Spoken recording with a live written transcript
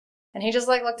And he just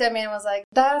like looked at me and was like,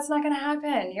 that's not going to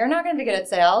happen. You're not going to be good at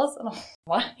sales. And I'm like,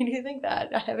 why do you think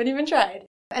that? I haven't even tried.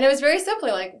 And it was very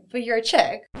simply like, but you're a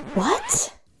chick.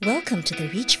 What? Welcome to the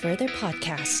Reach Further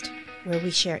podcast, where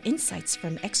we share insights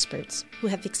from experts who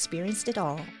have experienced it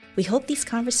all. We hope these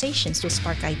conversations will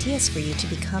spark ideas for you to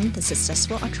become the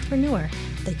successful entrepreneur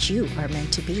that you are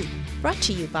meant to be. Brought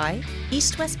to you by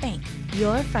East West Bank,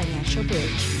 your financial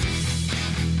bridge.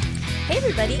 Hey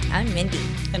everybody, I'm Mindy.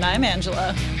 And I'm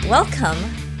Angela. Welcome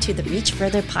to the Reach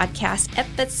Further podcast,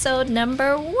 episode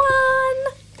number 1.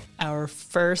 Our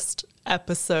first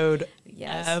episode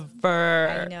ever.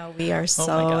 I know, we are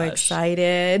so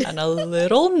excited. And a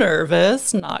little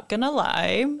nervous, not gonna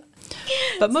lie.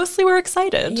 But mostly we're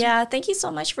excited. Yeah, thank you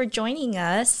so much for joining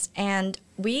us. And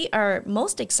we are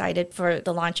most excited for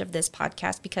the launch of this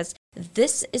podcast because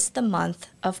this is the month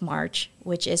of March,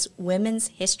 which is Women's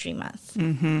History Month.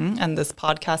 Mm-hmm. And this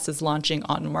podcast is launching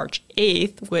on March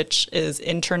 8th, which is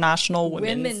International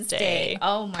Women's Day.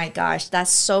 Oh my gosh,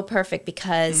 that's so perfect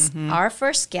because our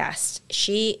first guest,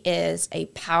 she is a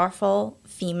powerful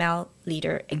female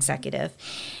leader executive.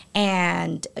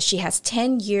 And she has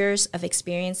 10 years of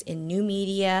experience in new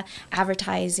media,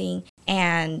 advertising,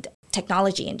 and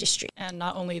technology industry. And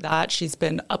not only that, she's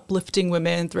been uplifting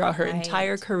women throughout her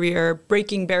entire career,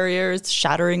 breaking barriers,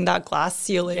 shattering that glass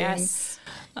ceiling. Yes.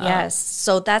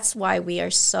 So that's why we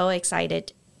are so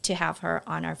excited to have her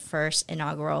on our first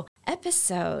inaugural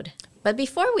episode. But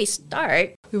before we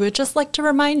start, we would just like to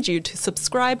remind you to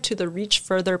subscribe to the Reach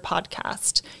Further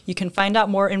podcast. You can find out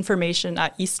more information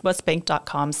at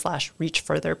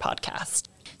eastwestbank.com/reachfurtherpodcast.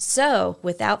 So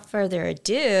without further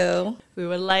ado, we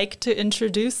would like to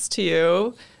introduce to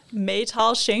you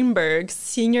Maytal Shainberg,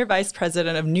 Senior Vice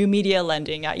President of New Media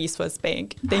Lending at East West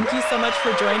Bank. Thank you so much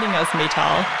for joining us,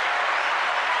 Maytal.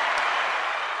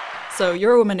 So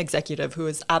you're a woman executive who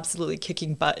is absolutely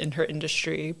kicking butt in her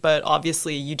industry, but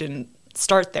obviously you didn't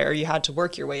start there. You had to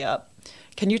work your way up.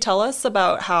 Can you tell us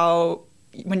about how,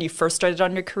 when you first started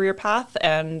on your career path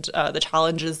and the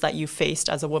challenges that you faced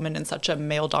as a woman in such a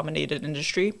male-dominated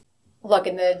industry? Look,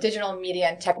 in the digital media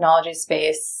and technology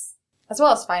space, as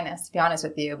well as finance, to be honest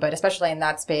with you, but especially in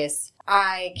that space,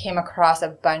 I came across a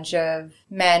bunch of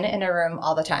men in a room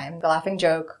all the time. The laughing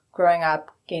joke growing up,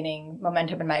 gaining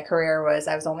momentum in my career was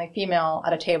I was the only female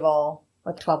at a table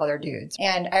with 12 other dudes.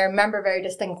 And I remember very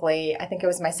distinctly, I think it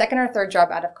was my second or third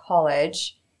job out of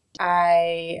college,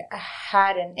 I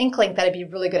had an inkling that I'd be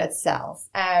really good at sales.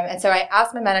 And so I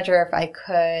asked my manager if I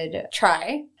could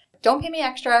try. Don't pay me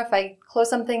extra. If I close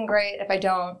something, great. If I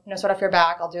don't, no sweat off your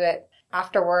back. I'll do it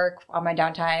after work on my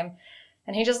downtime.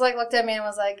 And he just like looked at me and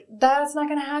was like, that's not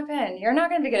going to happen. You're not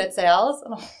going to be good at sales.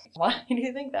 And I'm like, why do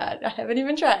you think that? I haven't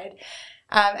even tried.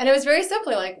 And it was very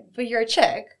simply like, but you're a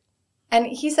chick. And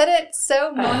he said it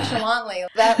so nonchalantly.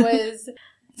 That was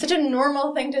such a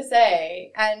normal thing to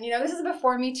say. And, you know, this is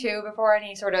before Me Too, before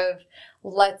any sort of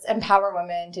let's empower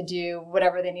women to do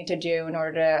whatever they need to do in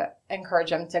order to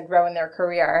encourage them to grow in their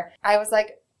career. I was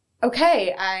like,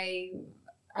 okay, I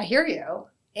hear you.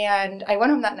 And I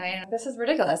went home that night and this is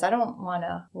ridiculous. I don't want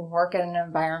to work in an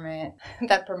environment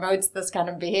that promotes this kind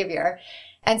of behavior.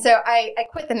 And so I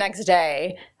quit the next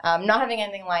day, not having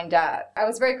anything lined up. I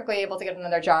was very quickly able to get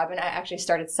another job and I actually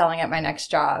started selling at my next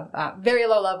job. Very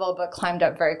low level, but climbed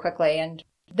up very quickly. And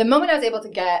the moment I was able to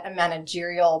get a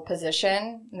managerial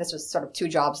position, and this was sort of 2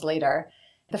 jobs later,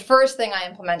 the first thing I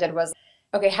implemented was,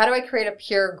 okay, how do I create a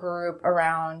peer group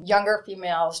around younger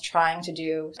females trying to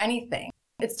do anything?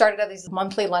 It started at these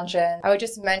monthly luncheons. I would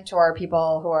just mentor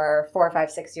people who are 4,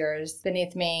 5, 6 years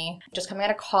beneath me, just coming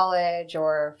out of college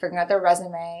or figuring out their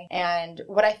resume. And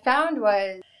what I found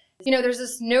was, you know, there's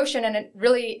this notion, and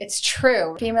it's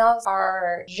true. Females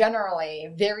are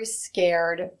generally very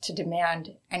scared to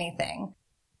demand anything.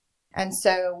 And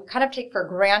so we kind of take for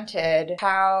granted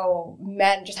how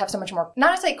men just have so much more,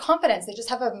 not to say confidence, they just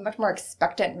have a much more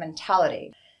expectant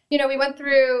mentality. You know, we went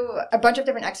through a bunch of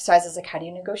different exercises, like how do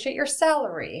you negotiate your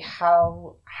salary?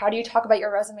 How do you talk about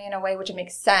your resume in a way which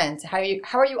makes sense? How are you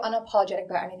unapologetic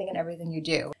about anything and everything you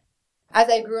do? As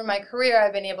I grew in my career,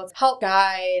 I've been able to help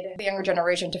guide the younger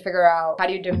generation to figure out how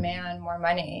do you demand more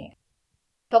money.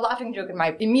 The laughing joke in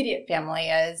my immediate family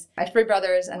is I have 3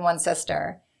 brothers and 1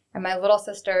 sister, and my little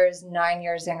sister is 9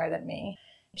 years younger than me.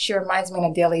 She reminds me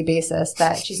on a daily basis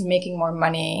that she's making more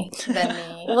money than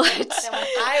me. Than when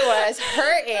I was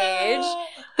her age.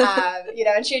 You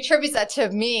know, and she attributes that to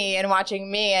me and watching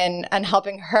me and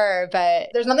helping her.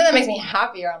 But there's nothing that makes me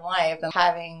happier in life than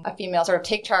having a female sort of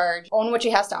take charge, own what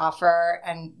she has to offer,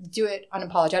 and do it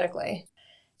unapologetically.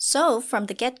 So from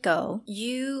the get-go,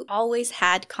 you always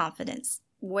had confidence.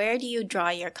 Where do you draw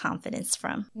your confidence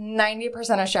from?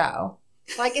 90% a show.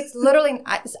 Like, it's literally,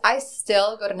 I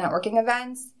still go to networking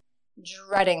events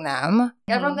dreading them.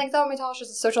 Everyone thinks, oh, Maytal, she's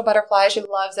a social butterfly. She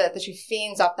loves it, that she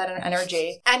feeds off that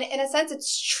energy. And in a sense,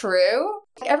 it's true.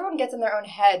 Like, everyone gets in their own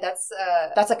head. That's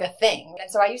like a thing.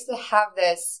 And so I used to have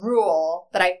this rule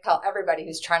that I tell everybody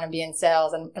who's trying to be in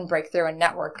sales and break through and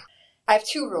network. I have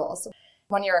 2 rules.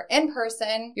 When you're in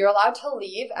person, you're allowed to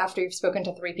leave after you've spoken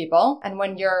to 3 people. And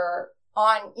when you're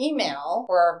on email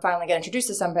or finally get introduced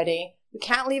to somebody, you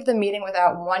can't leave the meeting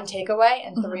without 1 takeaway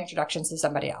and 3 introductions to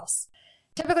somebody else.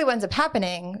 Typically what ends up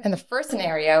happening in the first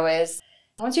scenario is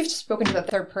once you've spoken to the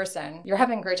 3rd person, you're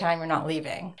having a great time, you're not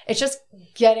leaving. It's just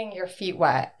getting your feet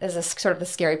wet is sort of the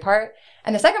scary part.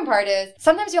 And the second part is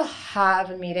sometimes you'll have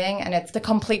a meeting and it's the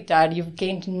complete dud. You've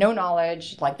gained no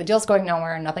knowledge, like the deal's going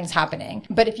nowhere and nothing's happening.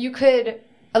 But if you could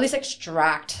at least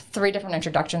extract 3 different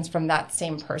introductions from that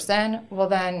same person, well,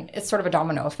 then it's sort of a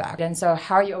domino effect. And so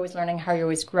how are you always learning? How are you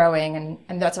always growing?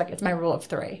 And that's like, it's my rule of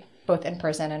 3, both in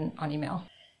person and on email.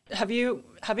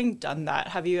 Having done that,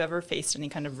 have you ever faced any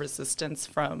kind of resistance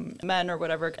from men or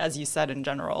whatever? As you said, in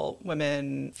general,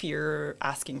 women fear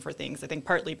asking for things. I think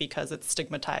partly because it's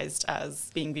stigmatized as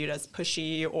being viewed as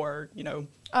pushy or,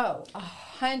 Oh,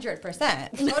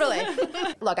 100%.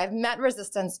 Totally. Look, I've met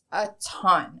resistance a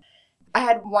ton. I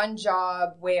had one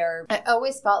job where I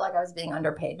always felt like I was being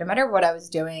underpaid. No matter what I was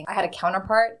doing, I had a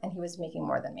counterpart and he was making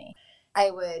more than me.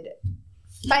 I would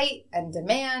fight and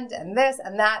demand and this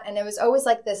and that. And it was always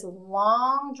like this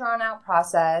long, drawn out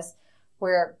process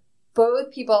where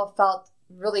both people felt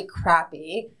really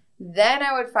crappy. Then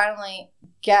I would finally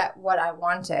get what I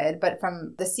wanted. But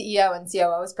from the CEO and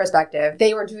COO's perspective,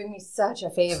 they were doing me such a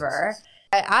favor.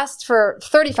 I asked for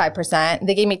 35%.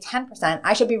 They gave me 10%.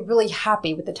 I should be really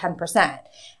happy with the 10%.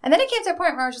 And then it came to a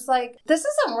point where I was just like, this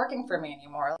isn't working for me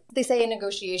anymore. They say in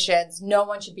negotiations, no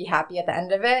one should be happy at the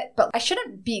end of it, but I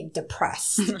shouldn't be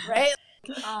depressed, right?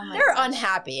 They're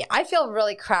unhappy. I feel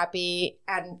really crappy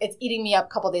and it's eating me up a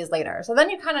couple days later. So then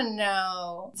you kind of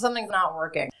know something's not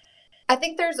working. I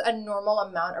think there's a normal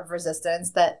amount of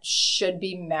resistance that should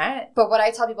be met. But what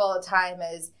I tell people all the time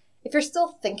is, if you're still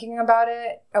thinking about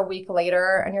it a week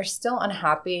later and you're still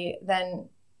unhappy, then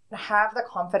have the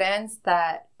confidence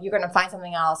that you're going to find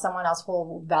something else, someone else who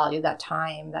will value that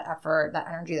time, that effort, that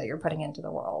energy that you're putting into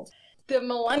the world. The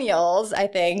millennials, I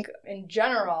think, in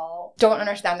general, don't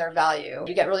understand their value.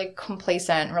 You get really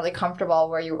complacent, really comfortable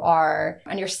where you are,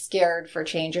 and you're scared for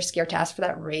change. You're scared to ask for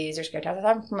that raise. You're scared to ask for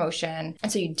that promotion.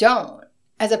 And so you don't,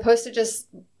 as opposed to just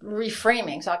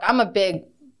reframing. So like, I'm a big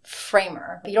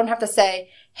framer. You don't have to say,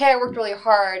 hey, I worked really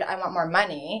hard, I want more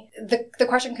money. The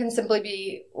question can simply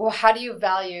be, well, how do you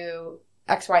value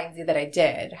X, Y, and Z that I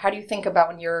did? How do you think about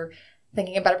when you're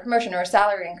thinking about a promotion or a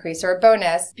salary increase or a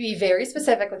bonus? Be very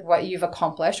specific with what you've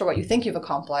accomplished or what you think you've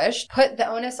accomplished. Put the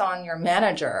onus on your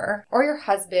manager or your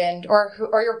husband or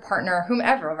your partner,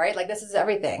 whomever, right? Like, this is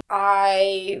everything.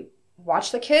 I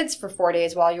watched the kids for 4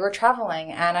 days while you were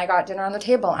traveling and I got dinner on the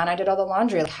table and I did all the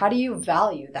laundry. Like, how do you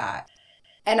value that?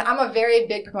 And I'm a very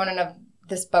big proponent of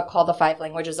this book called The 5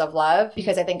 Languages of Love,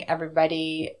 because I think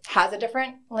everybody has a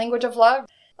different language of love.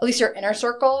 At least your inner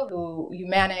circle, who you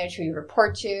manage, who you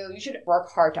report to, you should work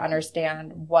hard to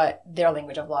understand what their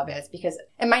language of love is, because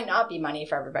it might not be money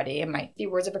for everybody. It might be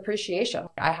words of appreciation.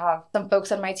 I have some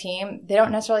folks on my team, they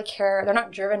don't necessarily care. They're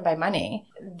not driven by money.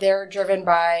 They're driven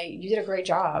by, you did a great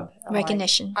job.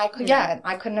 Recognition. I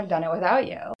couldn't have done it without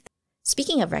you.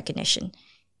 Speaking of recognition,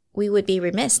 we would be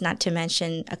remiss not to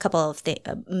mention a couple of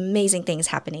amazing things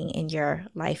happening in your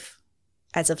life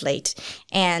as of late.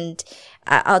 And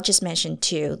I'll just mention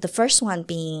 2. The first one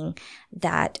being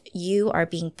that you are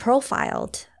being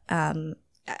profiled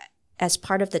as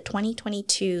part of the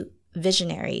 2022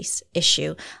 Visionaries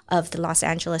issue of the Los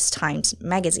Angeles Times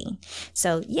Magazine.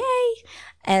 So yay!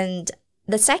 And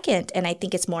the second, and I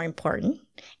think it's more important,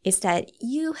 is that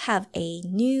you have a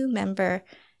new member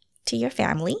to your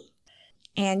family.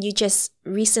 And you just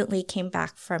recently came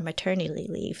back from maternity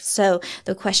leave. So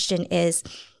the question is,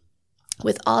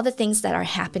 with all the things that are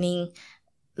happening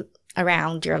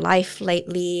around your life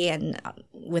lately and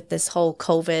with this whole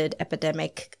COVID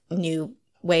epidemic, new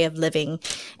way of living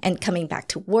and coming back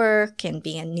to work and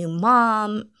being a new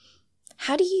mom,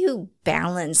 how do you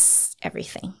balance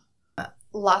everything?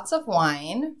 Lots of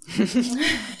wine.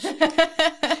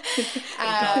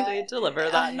 They deliver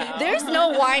that now. There's no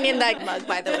wine in that mug,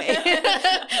 by the way. Maybe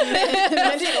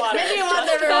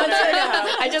wants everyone to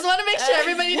know. I just want to make sure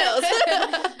everybody knows.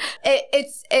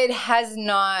 It has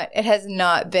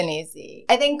not been easy.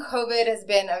 I think COVID has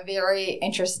been a very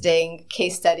interesting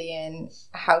case study in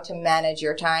how to manage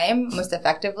your time most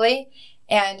effectively.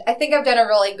 And I think I've done a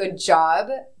really good job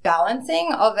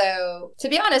balancing, although, to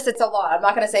be honest, it's a lot. I'm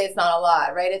not going to say it's not a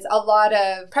lot, right? It's a lot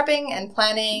of prepping and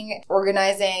planning,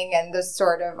 organizing, and those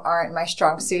sort of aren't my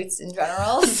strong suits in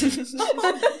general.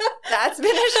 That's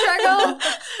been a struggle.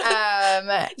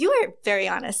 You are very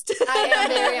honest. I am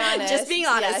very honest. Just being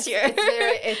honest here.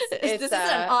 This is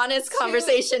an honest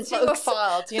conversation, to a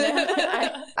fault, you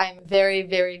know? I'm very,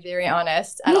 very, very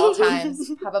honest at all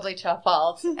times, probably to a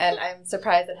fault, and I'm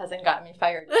surprised it hasn't gotten me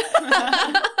fired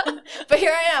yet. But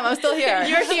here I am. I'm still here.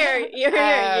 You're here.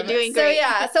 You're doing great.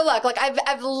 So look, like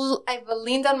I've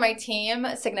leaned on my team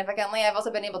significantly. I've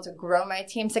also been able to grow my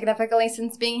team significantly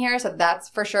since being here, so that's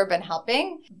for sure been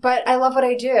helping. But I love what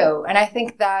I do, and I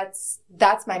think that's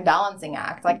my balancing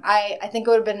act. Like I think it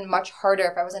would have been much harder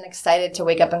if I wasn't excited to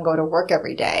wake up and go to work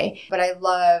every day. But I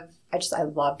love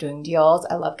doing deals.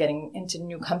 I love getting into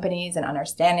new companies and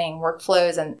understanding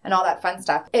workflows and all that fun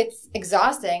stuff. It's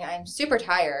exhausting. I'm super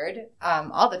tired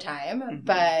all the time,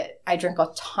 but I drink a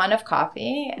ton of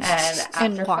coffee, and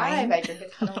after 5, I drink a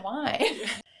ton of wine.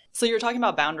 So you're talking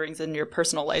about boundaries in your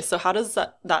personal life. So how does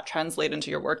that translate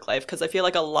into your work life? Because I feel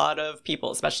like a lot of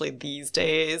people, especially these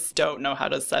days, don't know how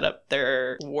to set up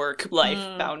their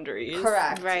work-life boundaries.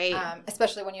 Correct. Right.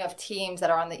 Especially when you have teams that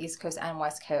are on the East Coast and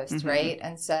West Coast, right?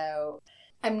 And so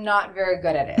I'm not very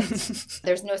good at it.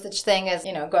 There's no such thing as,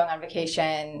 going on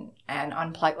vacation and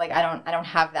unplug. Like I don't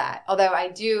have that. Although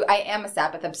I am a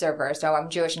Sabbath observer, so I'm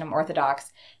Jewish and I'm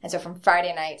Orthodox. And so from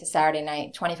Friday night to Saturday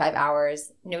night, 25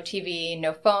 hours, no TV,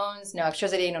 no phones, no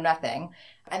electricity, no nothing.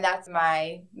 And that's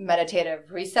my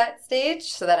meditative reset stage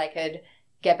so that I could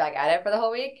get back at it for the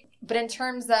whole week. But in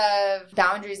terms of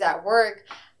boundaries at work,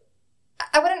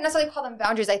 I wouldn't necessarily call them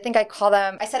boundaries. I think I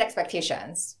set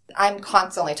expectations. I'm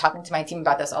constantly talking to my team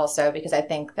about this also because I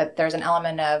think that there's an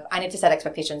element of I need to set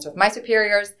expectations with my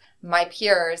superiors, my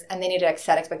peers, and they need to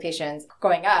set expectations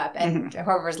going up. And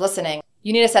whoever's listening,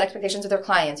 you need to set expectations with your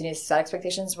clients. You need to set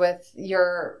expectations with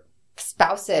your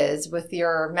spouses, with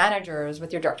your managers,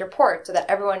 with your direct reports, so that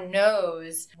everyone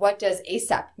knows what does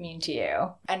ASAP mean to you.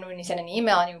 And when you send an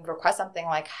email and you request something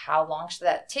like, how long should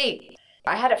that take?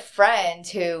 I had a friend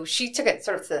who she took it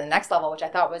sort of to the next level, which I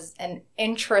thought was an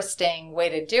interesting way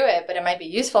to do it, but it might be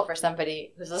useful for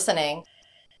somebody who's listening.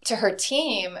 To her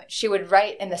team, she would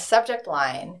write in the subject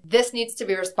line, this needs to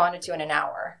be responded to in an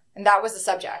hour. And that was the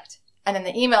subject. And then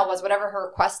the email was whatever her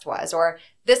request was, or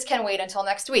this can wait until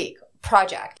next week.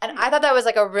 Project. And I thought that was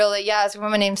like it's a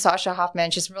woman named Sasha Hoffman.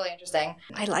 She's really interesting.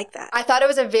 I like that. I thought it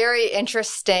was a very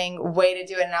interesting way to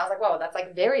do it. And I was like, whoa, that's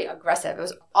like very aggressive. It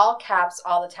was all caps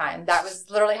all the time. That was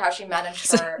literally how she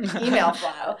managed her email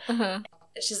flow.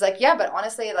 She's like, yeah, but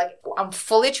honestly, like I'm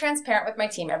fully transparent with my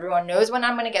team. Everyone knows when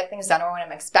I'm going to get things done or when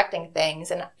I'm expecting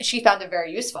things. And she found it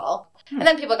very useful. And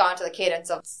then people got into the cadence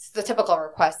of the typical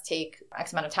requests take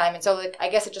X amount of time. And so like, I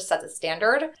guess it just sets a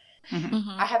standard.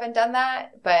 I haven't done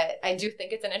that, but I do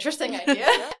think it's an interesting idea.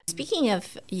 Speaking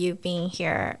of you being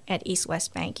here at East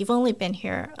West Bank, you've only been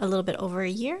here a little bit over a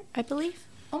year, I believe.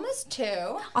 Almost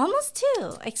 2. Almost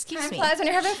 2. Excuse me. Time flies when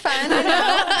you're having fun.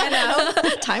 I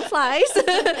know. Time flies.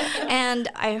 And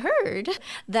I heard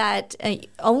that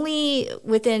only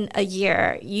within a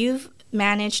year, you've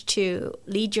managed to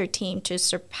lead your team to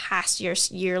surpass your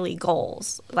yearly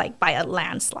goals, like by a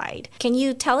landslide. Can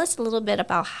you tell us a little bit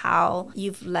about how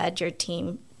you've led your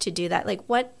team to do that? Like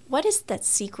what is that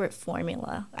secret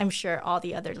formula? I'm sure all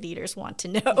the other leaders want to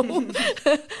know.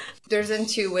 There's in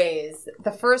 2 ways.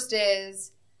 The first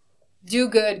is do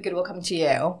good, good will come to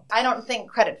you. I don't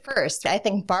think credit first. I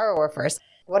think borrower first.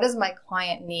 What does my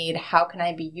client need? How can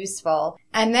I be useful?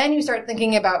 And then you start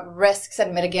thinking about risks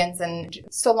and mitigants. And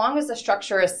so long as the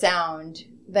structure is sound,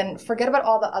 then forget about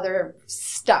all the other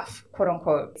stuff, quote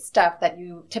unquote, stuff that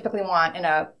you typically want in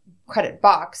a credit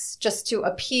box just to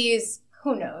appease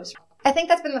who knows. I think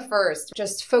that's been the first,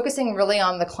 just focusing really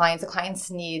on the client's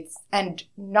needs and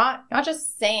not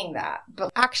just saying that,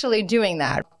 but actually doing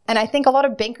that. And I think a lot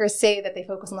of bankers say that they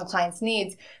focus on the client's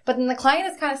needs, but then the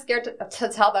client is kind of scared to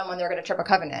tell them when they're going to trip a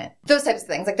covenant. Those types of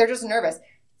things. Like they're just nervous.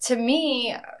 To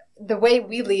me, the way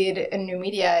we lead in new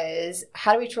media is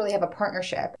how do we truly have a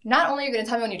partnership? Not only are you going to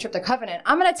tell me when you tripped a covenant,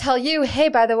 I'm going to tell you, hey,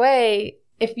 by the way,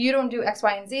 if you don't do X,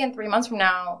 Y, and Z in 3 months from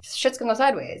now, shit's going to go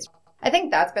sideways. I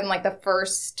think that's been like the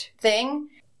first thing.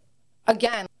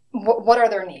 Again, what are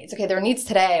their needs? Okay, their needs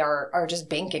today are just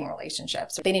banking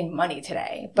relationships. They need money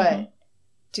today, but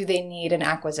do they need an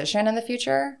acquisition in the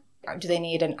future? Or do they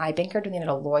need an iBanker? Do they need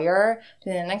a lawyer?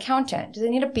 Do they need an accountant? Do they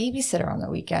need a babysitter on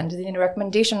the weekend? Do they need a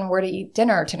recommendation on where to eat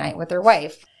dinner tonight with their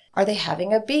wife? Are they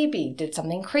having a baby? Did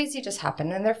something crazy just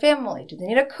happen in their family? Do they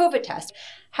need a COVID test?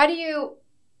 How do you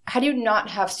not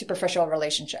have superficial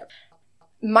relationships?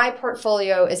 my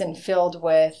portfolio isn't filled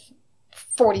with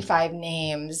 45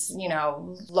 names,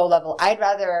 low level. I'd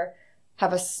rather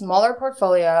have a smaller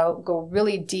portfolio, go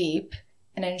really deep,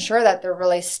 and ensure that they're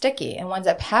really sticky. And what ends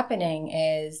up happening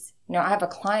is, I have a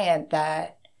client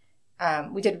that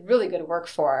we did really good work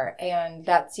for, and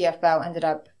that CFO ended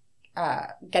up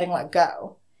getting let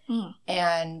go.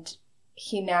 And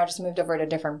he now just moved over to a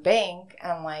different bank.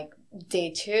 And like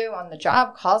day 2 on the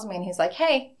job calls me and he's like,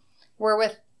 hey, we're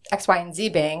with X, Y, and Z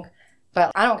bank,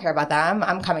 but I don't care about them.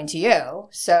 I'm coming to you.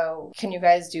 So can you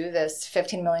guys do this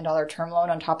 $15 million term loan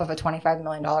on top of a $25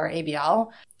 million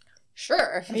ABL?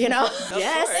 Sure. Yes.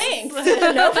 Thanks.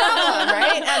 No problem.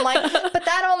 Right. And but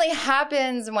that only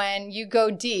happens when you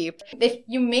go deep. If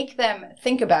you make them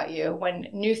think about you when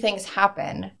new things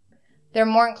happen, they're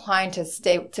more inclined to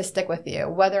stick with you,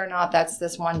 whether or not that's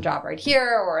this one job right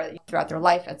here or throughout their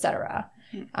life, et cetera.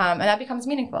 And that becomes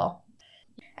meaningful.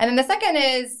 And then the second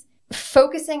is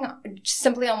focusing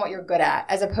simply on what you're good at,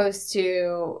 as opposed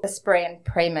to the spray and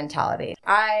pray mentality.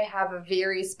 I have a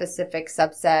very specific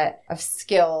subset of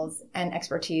skills and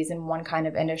expertise in one kind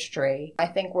of industry. I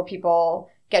think where people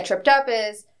get tripped up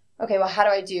is, okay, well, how do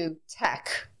I do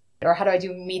tech? Or how do I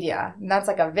do media? And that's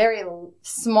like a very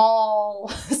small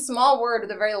word with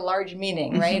a very large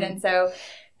meaning, right? And so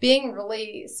being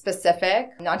really specific,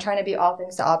 not trying to be all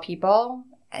things to all people,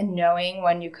 and knowing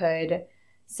when you could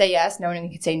say yes, knowing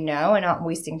when you could say no, and not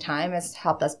wasting time has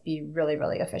helped us be really,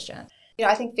 really efficient.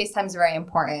 I think FaceTime is very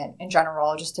important in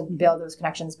general, just to build those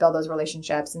connections, build those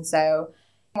relationships. And so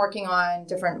I'm working on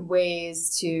different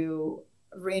ways to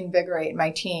reinvigorate my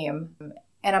team.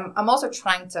 And I'm also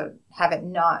trying to have it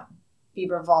not be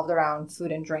revolved around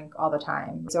food and drink all the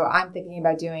time. So I'm thinking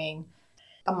about doing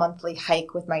a monthly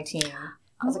hike with my team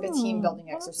as like a team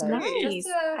building exercise. Nice.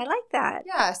 I like that.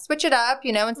 Yeah, switch it up,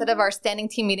 instead of our standing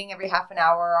team meeting every half an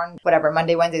hour on whatever,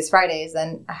 Monday, Wednesdays, Fridays,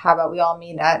 then how about we all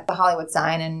meet at the Hollywood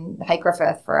sign and hike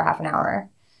Griffith for a half an hour?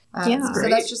 So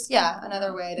that's just,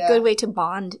 another way to... Good way to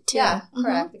bond, too. Yeah,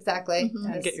 correct, exactly.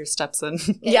 And get your steps in.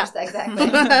 Exactly.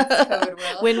 Code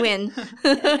will. Win-win.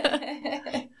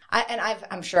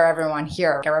 I'm sure everyone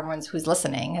here, everyone who's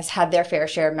listening, has had their fair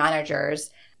share of managers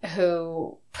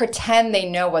who pretend they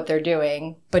know what they're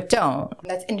doing, but don't.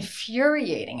 That's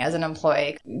infuriating as an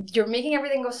employee. You're making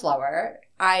everything go slower.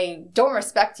 I don't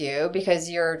respect you because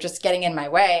you're just getting in my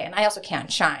way, and I also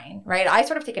can't shine, right? I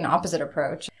sort of take an opposite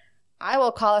approach. I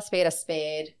will call a spade a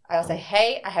spade. I will say,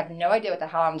 hey, I have no idea what the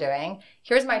hell I'm doing.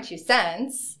 Here's my 2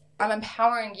 cents. I'm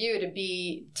empowering you to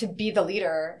be the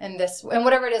leader in this, and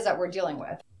whatever it is that we're dealing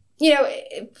with.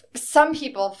 Some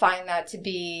people find that to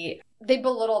be, they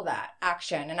belittle that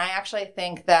action. And I actually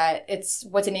think that it's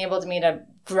what's enabled me to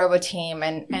grow a team.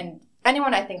 And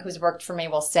anyone I think who's worked for me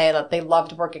will say that they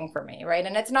loved working for me, right?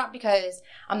 And it's not because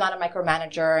I'm not a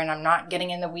micromanager and I'm not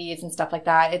getting in the weeds and stuff like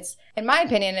that. It's, in my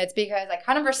opinion, it's because I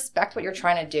kind of respect what you're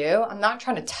trying to do. I'm not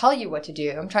trying to tell you what to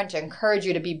do. I'm trying to encourage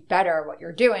you to be better at what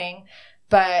you're doing.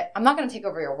 But I'm not going to take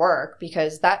over your work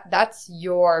because that's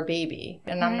your baby.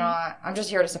 And I'm just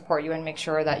here to support you and make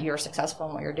sure that you're successful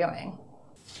in what you're doing.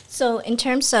 So in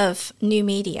terms of new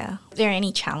media, are there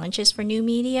any challenges for new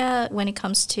media when it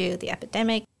comes to the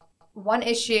epidemic? One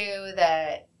issue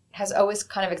that has always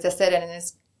kind of existed and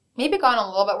has maybe gone a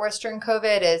little bit worse during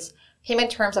COVID is payment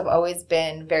terms have always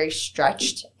been very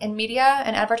stretched in media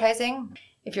and advertising.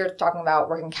 If you're talking about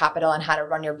working capital and how to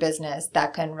run your business,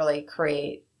 that can really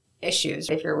create issues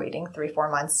if you're waiting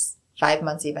 3-4 months, 5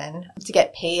 months even, to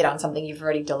get paid on something you've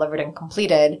already delivered and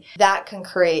completed. That can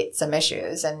create some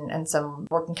issues and some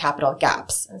working capital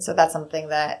gaps. And so that's something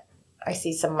that I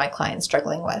see some of my clients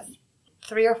struggling with.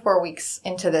 3 or 4 weeks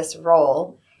into this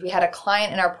role, we had a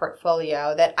client in our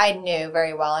portfolio that I knew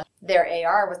very well, and their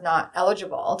AR was not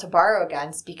eligible to borrow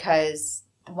against because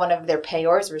one of their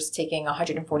payors was taking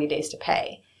 140 days to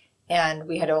pay. And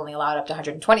we had only allowed up to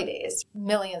 120 days.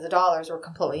 Millions of dollars were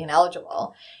completely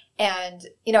ineligible. And,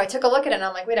 I took a look at it and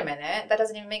I'm like, wait a minute, that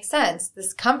doesn't even make sense.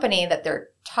 This company that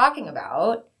they're talking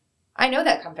about, I know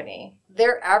that company.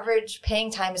 Their average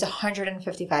paying time is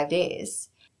 155 days.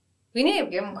 We need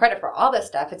to give them credit for all this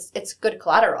stuff. It's good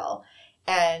collateral.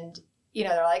 And,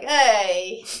 they're like,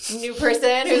 hey, new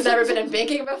person who's never been in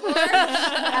banking before, we're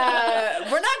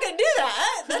not going to do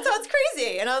that. That sounds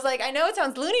crazy. And I was like, I know it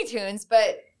sounds Looney Tunes,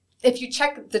 but if you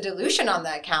check the dilution on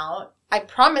the account, I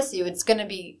promise you it's going to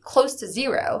be close to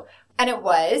zero. And it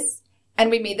was. And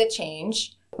we made the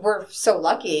change. We're so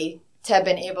lucky to have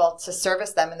been able to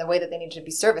service them in the way that they needed to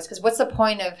be serviced. Because what's the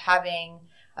point of having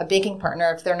a banking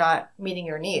partner if they're not meeting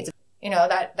your needs?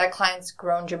 That client's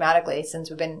grown dramatically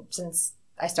since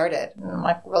I started. And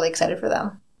I'm really excited for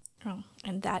them. Oh,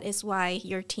 and that is why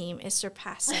your team is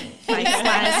surpassing by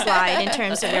slide in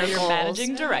terms of your goals.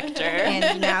 Managing director.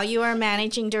 And now you are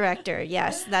managing director.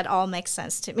 Yes, that all makes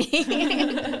sense to me.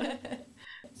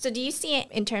 So do you see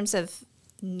it in terms of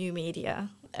new media?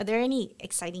 Are there any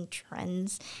exciting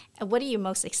trends? What are you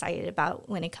most excited about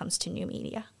when it comes to new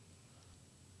media?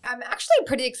 I'm actually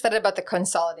pretty excited about the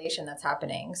consolidation that's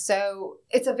happening. So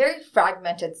it's a very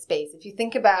fragmented space. If you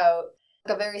think about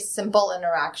a very simple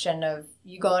interaction of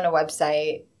you go on a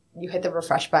website, you hit the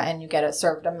refresh button, you get it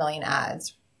served a million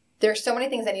ads. There's so many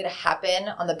things that need to happen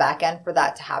on the back end for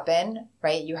that to happen,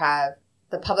 right? You have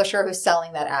the publisher who's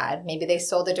selling that ad. Maybe they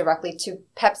sold it directly to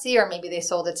Pepsi, or maybe they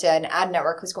sold it to an ad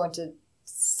network who's going to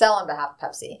sell on behalf of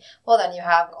Pepsi. Well, then you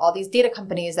have all these data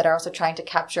companies that are also trying to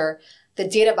capture the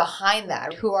data behind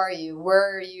that. Who are you?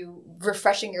 Where are you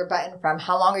refreshing your button from?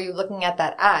 How long are you looking at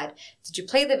that ad? Did you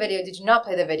play the video? Did you not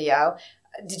play the video?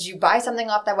 Did you buy something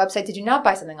off that website? Did you not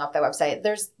buy something off that website?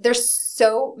 There's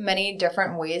so many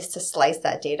different ways to slice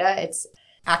that data. It's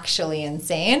actually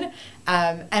insane.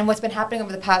 And what's been happening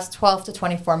over the past 12 to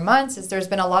 24 months is there's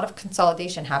been a lot of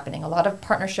consolidation happening, a lot of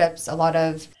partnerships, a lot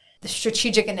of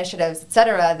strategic initiatives, et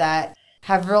cetera, that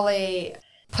have really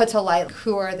put to light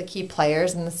who are the key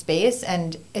players in the space.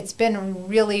 And it's been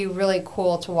really, really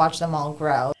cool to watch them all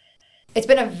grow. It's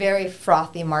been a very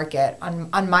frothy market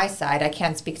on my side. I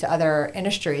can't speak to other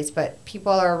industries, but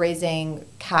people are raising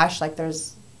cash like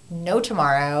there's no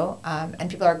tomorrow, and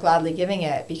people are gladly giving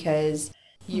it because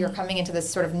you're coming into this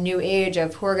sort of new age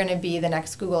of who are going to be the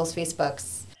next Googles,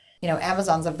 Facebooks,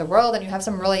 Amazons of the world, and you have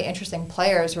some really interesting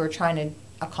players who are trying to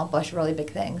accomplish really big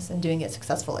things and doing it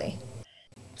successfully.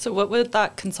 So what would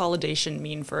that consolidation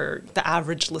mean for the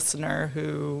average listener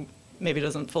who maybe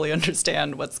doesn't fully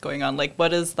understand what's going on? Like, what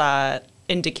does that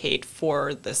indicate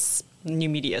for this new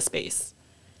media space?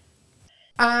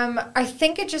 I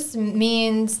think it just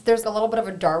means there's a little bit of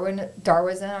a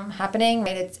Darwinism happening.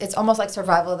 Right? It's almost like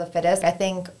survival of the fittest. I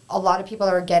think a lot of people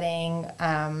are getting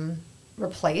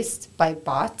replaced by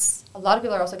bots. A lot of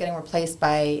people are also getting replaced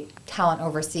by talent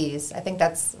overseas. I think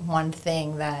that's one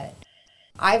thing that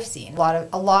I've seen.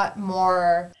 A lot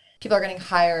more people are getting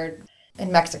hired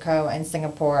in Mexico and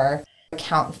Singapore,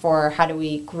 account for how do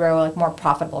we grow like more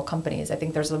profitable companies. I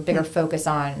think there's a bigger focus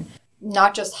on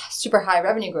not just super high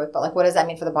revenue growth, but like what does that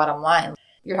mean for the bottom line?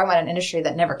 You're talking about an industry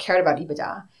that never cared about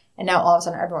EBITDA. And now all of a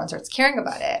sudden everyone starts caring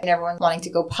about it. And everyone's wanting to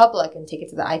go public and take it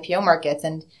to the IPO markets.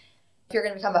 And if you're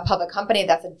going to become a public company,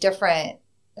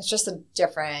 it's just a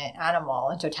different animal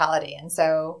in totality. And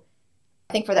so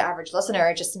I think for the average listener,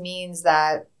 it just means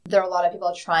that there are a lot of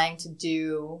people trying to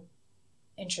do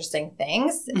interesting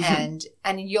things, and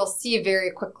you'll see very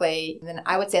quickly, then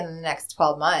I would say in the next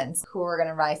 12 months, who are going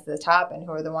to rise to the top and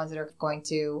who are the ones that are going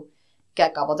to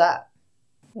get gobbled up.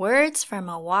 Words from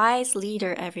a wise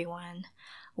leader, everyone.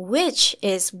 Which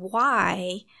is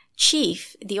why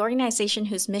Chief, the organization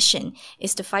whose mission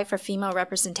is to fight for female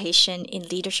representation in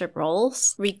leadership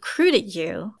roles, recruited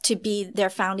you to be their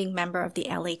founding member of the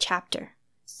LA chapter.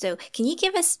 So can you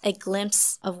give us a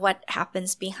glimpse of what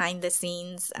happens behind the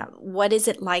scenes? What is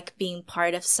it like being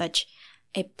part of such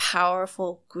a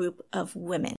powerful group of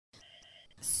women?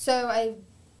 So I've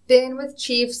been with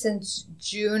Chief since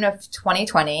June of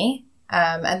 2020.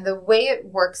 And the way it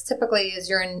works typically is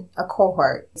you're in a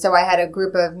cohort. So I had a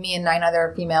group of me and 9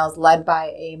 other females led by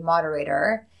a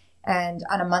moderator. And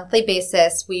on a monthly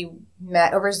basis, we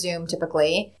met over Zoom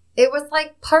typically. It was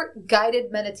like part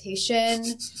guided meditation,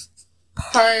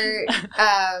 part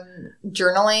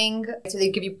journaling. So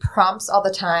they give you prompts all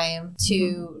the time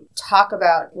to talk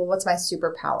about, well, what's my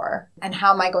superpower? And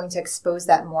how am I going to expose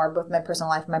that more, both in my personal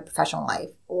life and my professional life?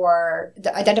 Or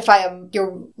identify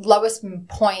your lowest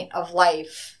point of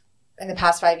life in the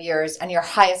past 5 years and your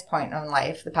highest point in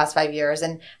life the past 5 years.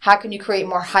 And how can you create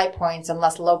more high points and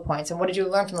less low points? And what did you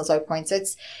learn from those low points?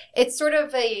 It's sort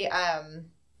of a,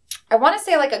 I want to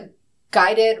say like a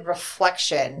guided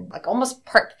reflection, like almost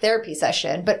part therapy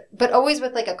session, but always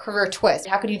with like a career twist.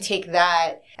 How can you take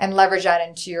that and leverage that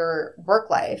into your work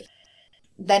life?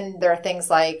 Then there are things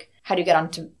like, how do you get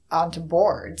onto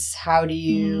boards? How do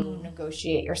you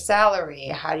negotiate your salary?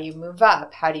 How do you move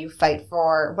up? How do you fight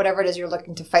for whatever it is you're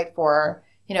looking to fight for,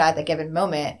 at the given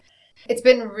moment? It's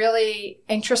been really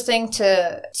interesting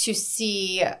to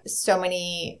see so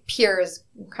many peers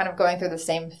kind of going through the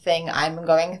same thing I'm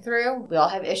going through. We all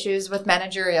have issues with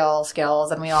managerial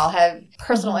skills, and we all have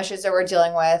personal issues that we're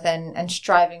dealing with and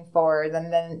striving forward.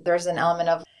 And then there's an element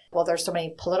of, well, there's so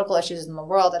many political issues in the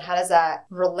world, and how does that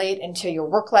relate into your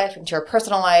work life, into your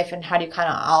personal life, and how do you kind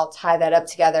of all tie that up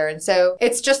together? And so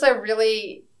it's just a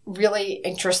really really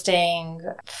interesting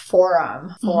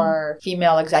forum for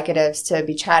female executives to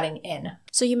be chatting in.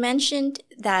 So you mentioned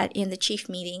that in the chief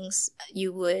meetings,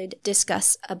 you would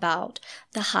discuss about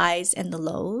the highs and the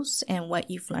lows and what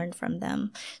you've learned from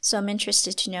them. So I'm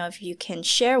interested to know if you can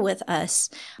share with us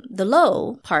the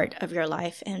low part of your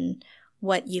life and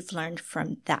what you've learned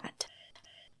from that.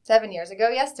 7 years ago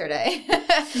yesterday,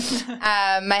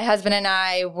 my husband and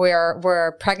I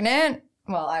were pregnant.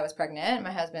 Well, I was pregnant.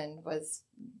 My husband was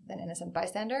an innocent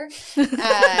bystander.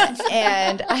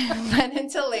 And I went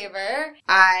into labor.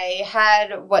 I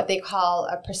had what they call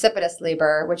a precipitous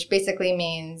labor, which basically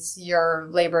means your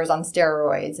labor is on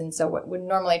steroids. And so what would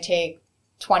normally take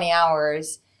 20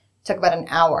 hours took about an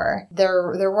hour.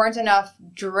 There weren't enough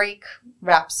Drake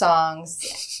rap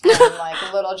songs and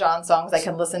like Little John songs I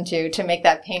could listen to make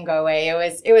that pain go away.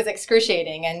 It was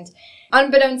excruciating. And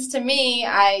unbeknownst to me,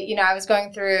 I was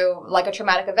going through like a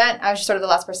traumatic event. I was just sort of the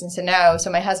last person to know.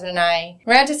 So my husband and I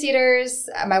ran to Cedars.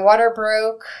 My water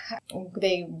broke.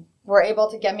 They were able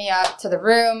to get me up to the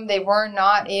room. They were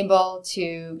not able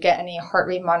to get any heart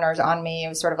rate monitors on me. It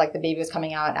was sort of like the baby was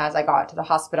coming out as I got to the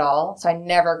hospital. So I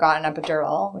never got an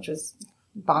epidural, which was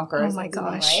bonkers. Oh my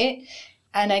gosh. Right?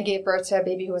 And I gave birth to a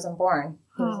baby who wasn't born.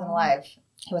 He wasn't alive.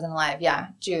 He wasn't alive. Yeah.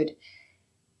 Jude.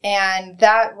 And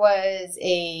that was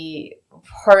a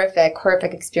horrific,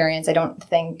 horrific experience. I don't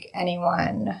think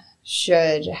anyone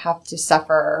should have to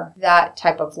suffer that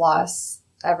type of loss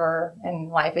ever in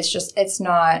life. It's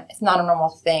not a normal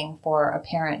thing for a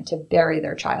parent to bury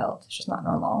their child. It's just not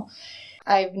normal.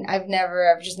 I've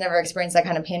just never experienced that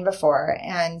kind of pain before.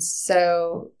 And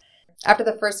so after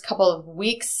the first couple of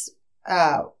weeks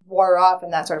wore off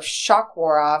and that sort of shock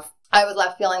wore off, I was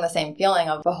left feeling the same feeling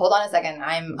of, but hold on a second,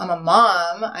 I'm a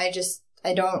mom. I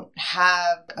don't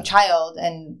have a child.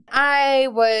 And I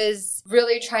was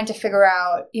really trying to figure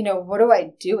out, what do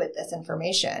I do with this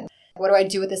information? What do I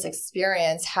do with this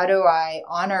experience? How do I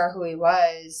honor who he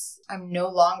was? I'm no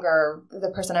longer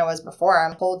the person I was before.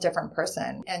 I'm a whole different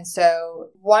person. And so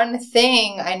one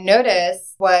thing I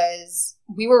noticed was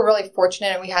we were really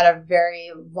fortunate and we had a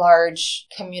very large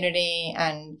community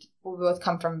and we both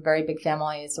come from very big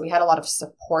families. So we had a lot of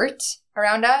support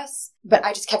around us. But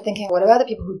I just kept thinking, what about the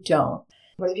people who don't?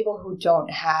 What are the people who don't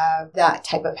have that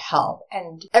type of help?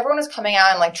 And everyone was coming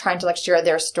out and like trying to like share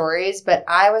their stories, but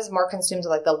I was more consumed with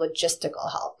like the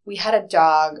logistical help. We had a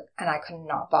dog and I could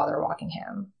not bother walking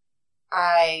him.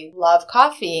 I love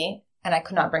coffee and I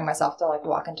could not bring myself to like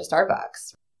walk into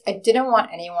Starbucks. I didn't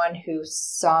want anyone who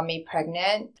saw me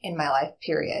pregnant in my life,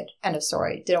 period. End of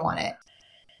story. Didn't want it.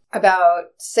 About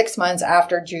 6 months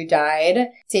after Drew died,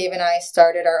 Dave and I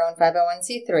started our own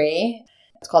 501c3.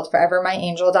 It's called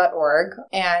forevermyangel.org.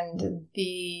 And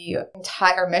the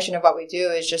entire mission of what we do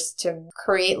is just to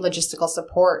create logistical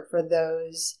support for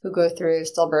those who go through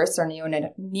stillbirths or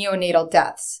neonatal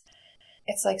deaths.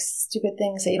 It's like stupid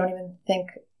things that you don't even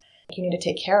think you need to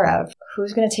take care of.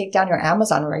 Who's going to take down your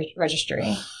Amazon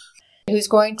registry? Who's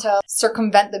going to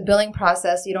circumvent the billing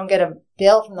process so you don't get a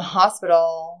bill from the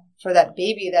hospital for that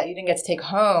baby that you didn't get to take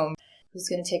home? Who's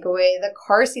going to take away the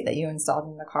car seat that you installed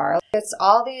in the car? It's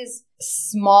all these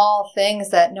small things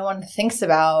that no one thinks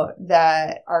about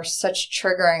that are such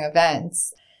triggering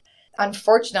events.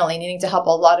 Unfortunately, needing to help a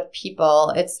lot of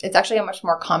people, it's actually a much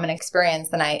more common experience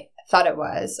than I thought it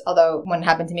was. Although when it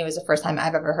happened to me, it was the first time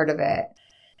I've ever heard of it.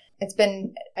 It's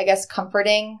been, I guess,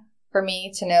 comforting for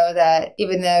me to know that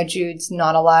even though Jude's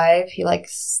not alive, he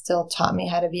still taught me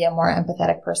how to be a more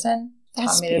empathetic person.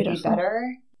 That's taught me beautiful. to be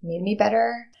better, made me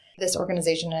better. This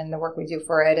organization and the work we do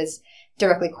for it is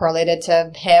directly correlated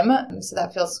to him. So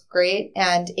that feels great.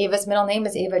 And Ava's middle name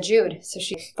is Ava Jude. So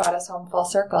she brought us home full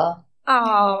circle.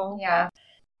 Oh. Yeah.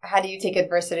 How do you take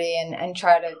adversity and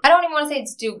try to, I don't even want to say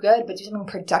it's do good, but do something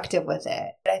productive with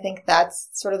it. I think that's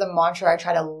sort of the mantra I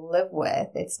try to live with.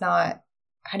 It's not,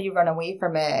 how do you run away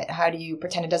from it? How do you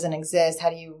pretend it doesn't exist? How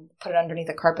do you put it underneath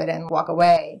the carpet and walk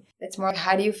away? It's more like,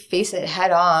 how do you face it head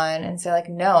on and say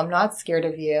no, I'm not scared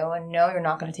of you. And no, you're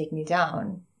not going to take me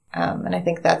down. And I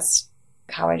think that's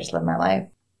how I just live my life.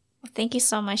 Well, thank you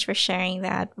so much for sharing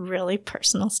that really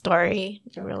personal story.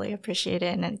 I really appreciate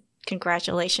it. And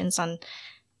congratulations on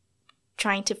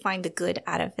trying to find the good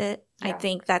out of it. Yeah. I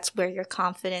think that's where your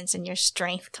confidence and your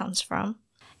strength comes from.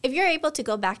 If you're able to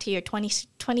go back to your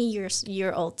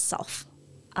 20-year-old self,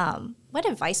 what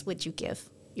advice would you give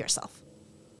yourself?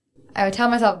 I would tell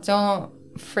myself, don't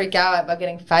freak out about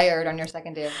getting fired on your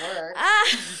second day of work.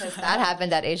 Because that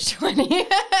happened at age 20.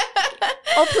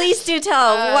 Oh, please do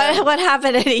tell. What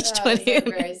happened at age 20?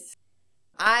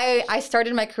 I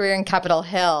started my career in Capitol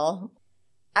Hill.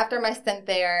 After my stint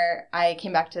there, I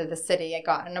came back to the city. I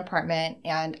got an apartment,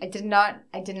 and I did not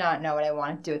know what I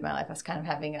wanted to do with my life. I was kind of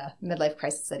having a midlife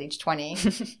crisis at age 20.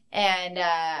 And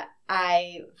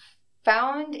I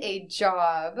found a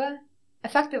job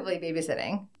effectively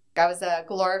babysitting. I was a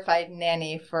glorified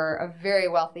nanny for a very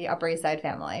wealthy Upper East Side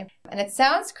family. And it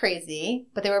sounds crazy,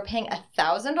 but they were paying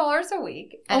 $1,000 a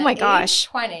week. And oh my at gosh. age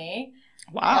 20.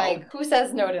 Wow. Like, who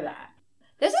says no to that?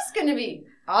 This is going to be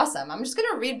awesome. I'm just going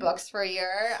to read books for a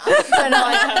year. I'm going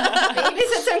to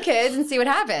babysit some kids and see what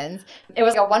happens. It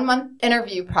was a 1-month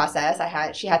interview process.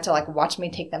 She had to watch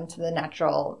me take them to the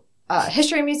Natural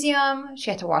History Museum. She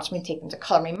had to watch me take them to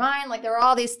Color Me Mine. There were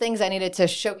all these things I needed to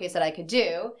showcase that I could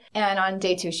do. And on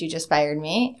day 2, she just fired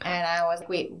me. And I was like,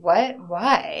 wait, what?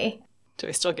 Why? Do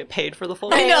I still get paid for the full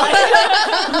day? I know.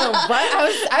 What?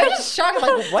 I was just shocked.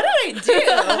 What did I do?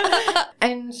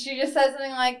 And she just said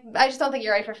something like, I just don't think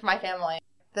you're right for my family.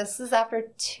 This is after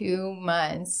 2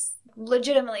 months,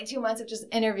 legitimately 2 months of just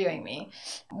interviewing me.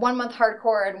 1 month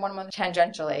hardcore and 1 month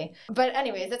tangentially. But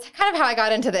anyways, that's kind of how I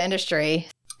got into the industry.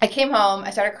 I came home. I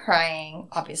started crying,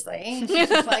 obviously.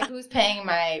 Just who's paying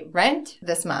my rent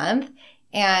this month?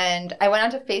 And I went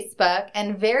onto Facebook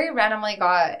and very randomly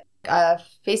got a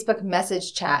Facebook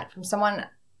message chat from someone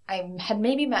I had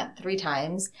maybe met 3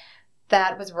 times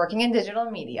that was working in digital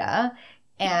media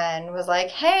and was like,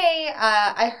 hey,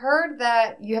 I heard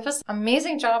that you have this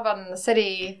amazing job out in the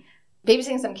city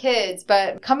babysitting some kids,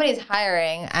 but the company's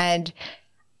hiring, and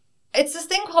it's this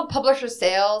thing called publisher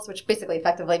sales, which basically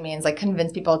effectively means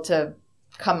convince people to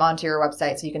come onto your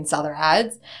website so you can sell their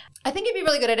ads. I think you'd be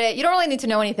really good at it. You don't really need to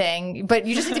know anything, but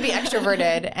you just need to be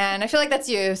extroverted. And I feel like that's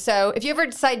you. So if you ever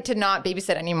decide to not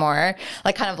babysit anymore,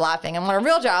 kind of laughing, and want a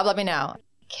real job, let me know.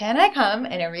 Can I come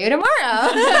interview tomorrow?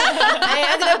 I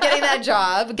ended up getting that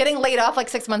job, getting laid off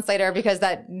 6 months later because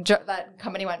that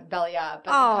company went belly up.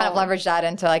 And kind of leveraged that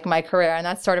into my career. And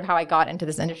that's sort of how I got into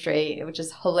this industry, which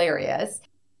is hilarious.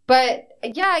 But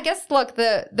yeah, I guess, look,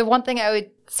 the one thing I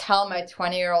would tell my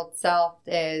 20-year-old self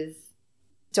is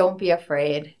don't be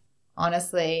afraid.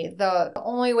 Honestly, the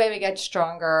only way we get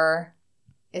stronger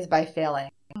is by failing.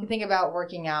 You think about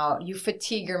working out, you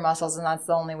fatigue your muscles, and that's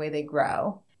the only way they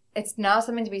grow. It's not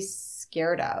something to be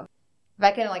scared of. If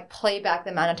I can play back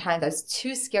the amount of times I was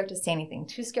too scared to say anything,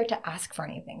 too scared to ask for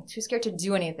anything, too scared to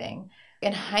do anything.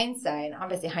 In hindsight,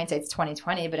 obviously hindsight's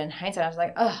 20/20, but in hindsight I was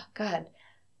like, oh God,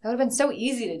 that would have been so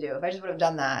easy to do if I just would have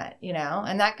done that,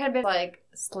 And that could have been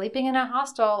sleeping in a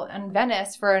hostel in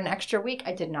Venice for an extra week.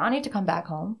 I did not need to come back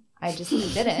home. I just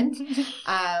didn't.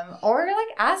 Or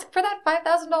ask for that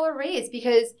 $5,000 raise,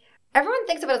 because everyone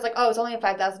thinks of it as oh, it's only a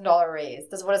 $5,000 raise.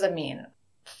 What does it mean?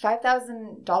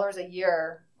 $5,000 a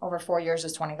year over 4 years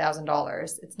is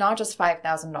 $20,000. It's not just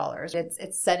 $5,000.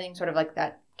 It's setting sort of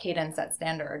that cadence, that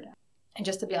standard, and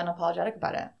just to be unapologetic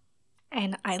about it.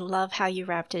 And I love how you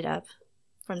wrapped it up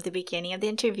from the beginning of the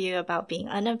interview about being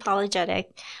unapologetic,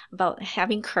 about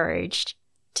having courage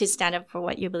to stand up for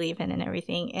what you believe in and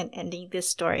everything, and ending this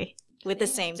story with the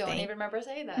same thing. Don't even remember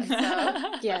saying that. So.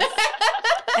 Yes.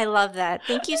 I love that.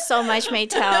 Thank you so much,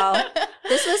 Maytal.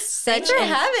 This was such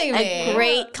a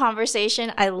great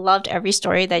conversation. I loved every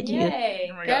story that you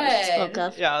spoke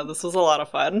of. Yeah, this was a lot of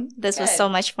fun. This was so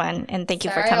much fun, and thank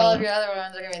you for coming. All of your other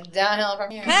ones are going to be downhill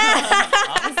from here.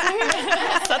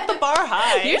 Set the bar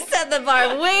high. You set the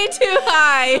bar way too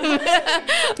high,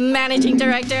 Managing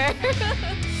Director.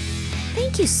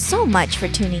 Thank you so much for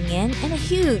tuning in, and a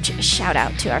huge shout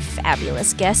out to our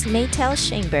fabulous guest, Maytal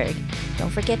Shainberg. Don't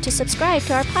forget to subscribe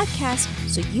to our podcast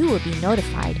so you will be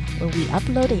notified when we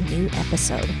upload a new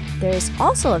episode. There is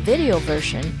also a video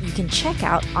version you can check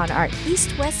out on our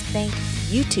East West Bank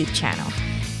YouTube channel.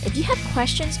 If you have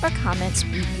questions or comments,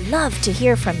 we'd love to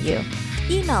hear from you.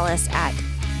 Email us at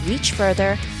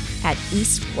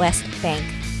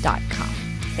reachfurther@eastwestbank.com.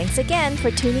 Thanks again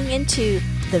for tuning into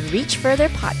the Reach Further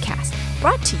podcast,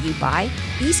 brought to you by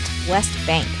East West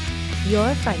Bank,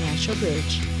 your financial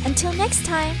bridge. Until next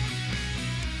time.